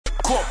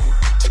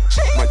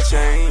My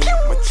chain.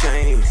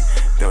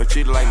 Don't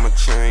you like my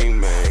chain,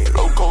 man?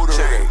 Loco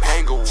to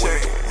hang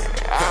away.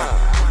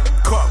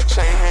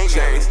 Chain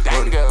hanging,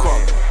 dango.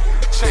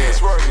 Chain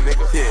swerving,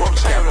 nigga.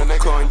 Chain on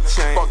nigga.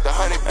 Fuck the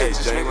 100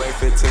 bitches, nigga. Like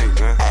 15,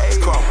 man. It's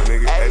Gwoppa,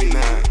 nigga.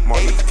 89.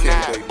 Martin Luther King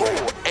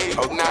Day.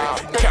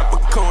 Okay.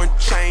 Capricorn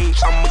chain.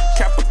 I'm a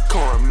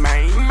Capricorn,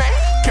 man.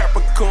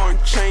 Capricorn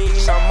chain.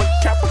 I'm a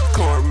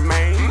Capricorn,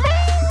 man.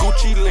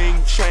 Gucci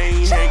link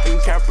chain. Hanging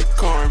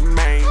Capricorn,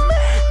 man.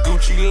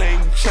 Gucci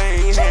link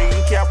chain.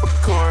 Hanging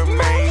Capricorn,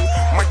 man.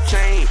 My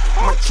chain.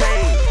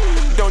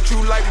 Don't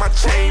you like my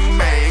chain,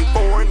 man?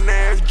 Foreign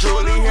ass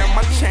jewelry and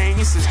my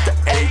chain since the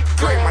 8th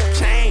grade.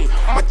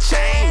 My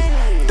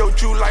chain.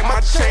 Don't you like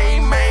my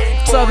chain,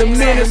 man? Southern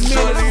minutes,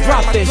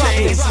 drop that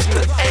shit. Since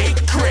the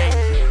 8th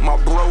grade. My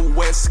bro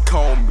West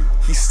called me.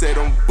 He said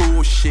I'm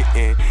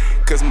bullshitting,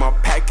 cause my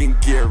packing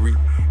Gary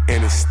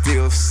and it's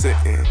still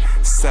sitting.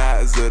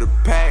 Size of the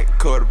pack,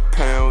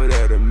 £1/4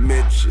 of the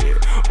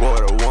midget.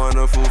 What a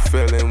wonderful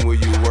feeling when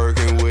you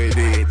working with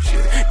it.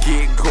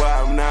 Get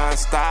Gwoppa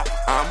non-stop,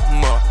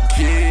 I'ma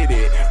get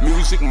it.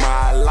 Music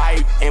my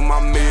life and my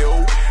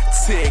meal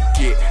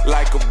ticket.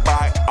 Like a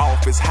buy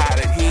office, how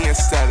did he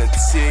sell a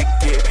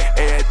ticket?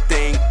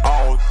 Everything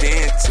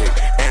authentic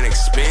and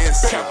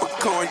expensive.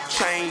 Capricorn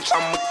chain,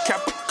 I'm a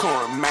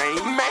Capricorn,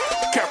 man.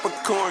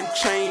 Capricorn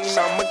chain,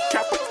 I'm a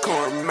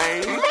Capricorn,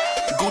 man.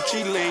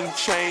 Gucci link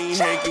chain,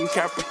 hanging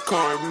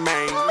Capricorn,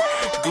 man.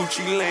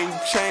 Gucci link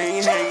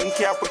chain, hanging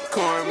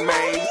Capricorn,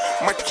 man.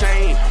 My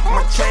chain.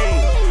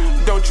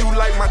 Don't you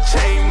like my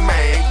chain,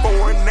 man?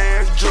 Foreign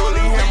ass jewelry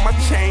and my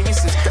chain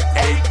since the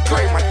 8th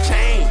grade. My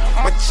chain.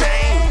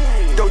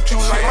 Don't you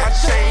like my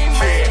chain,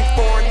 man?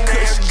 Foreign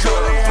ass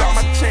jewelry and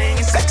my chain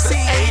since the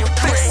 8th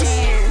grade.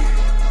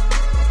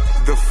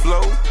 The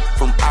flow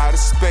from outer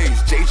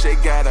space. JJ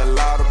got a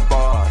lot of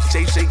bars.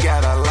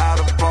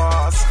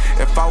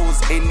 If I was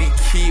in the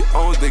key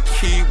on the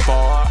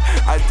keyboard,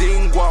 I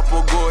think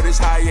Gwoppa go this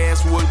high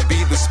ass would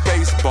be the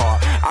space bar.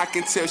 I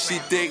can tell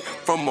she dig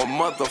from a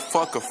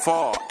motherfucker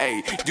far.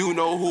 Ayy, you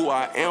know who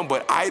I am,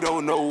 but I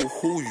don't know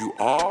who you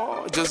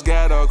are. Just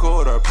got a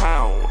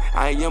 £1/4.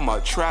 I am a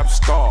trap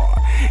star.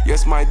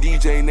 Yes, my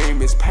DJ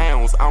name is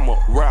Pounds. I'm a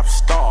rap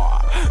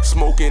star.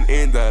 Smoking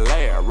in the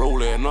lab,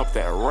 rolling up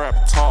that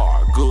rap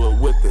tar. Good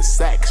with the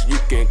sax, you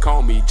can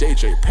call me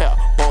JJ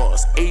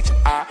Peppers.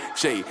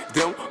 H-I-J,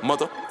 them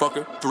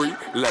motherfucker 3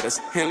 letters.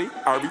 Henley,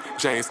 R.B.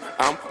 James,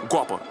 I'm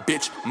Gwoppa,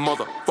 bitch,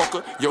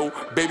 motherfucker. Yo,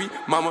 baby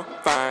mama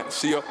fine,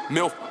 she a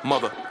MILF,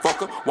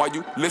 motherfucker. Why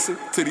you listen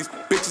to these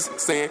bitches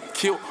saying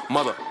kill,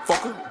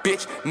 motherfucker?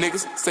 Bitch,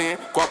 niggas saying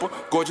Gwoppa,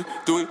 gorgeous,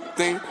 do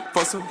thing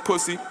for some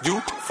pussy.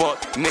 You fuck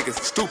niggas,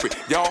 stupid,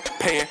 y'all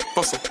paying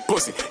for some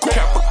pussy.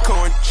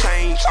 Capricorn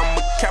chain, I'm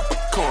a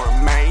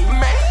Capricorn,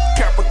 man.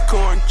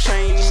 Capricorn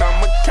chain,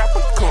 I'm a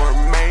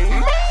Capricorn,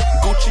 man.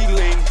 Gucci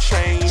link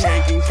chain,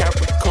 hanging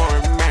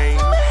Capricorn, man.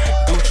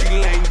 Gucci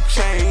link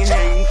chain,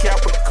 hanging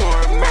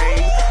Capricorn, man.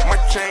 My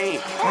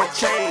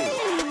chain.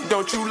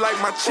 Don't you like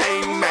my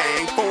chain,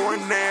 man?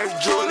 Foreign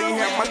ass jewelry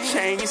and my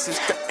chain since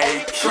the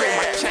 8th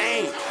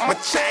grade. My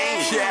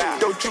chain. Yeah.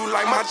 Don't you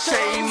like my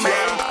chain,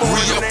 man?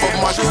 Foreign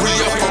ass jewelry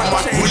and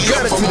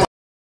my chain.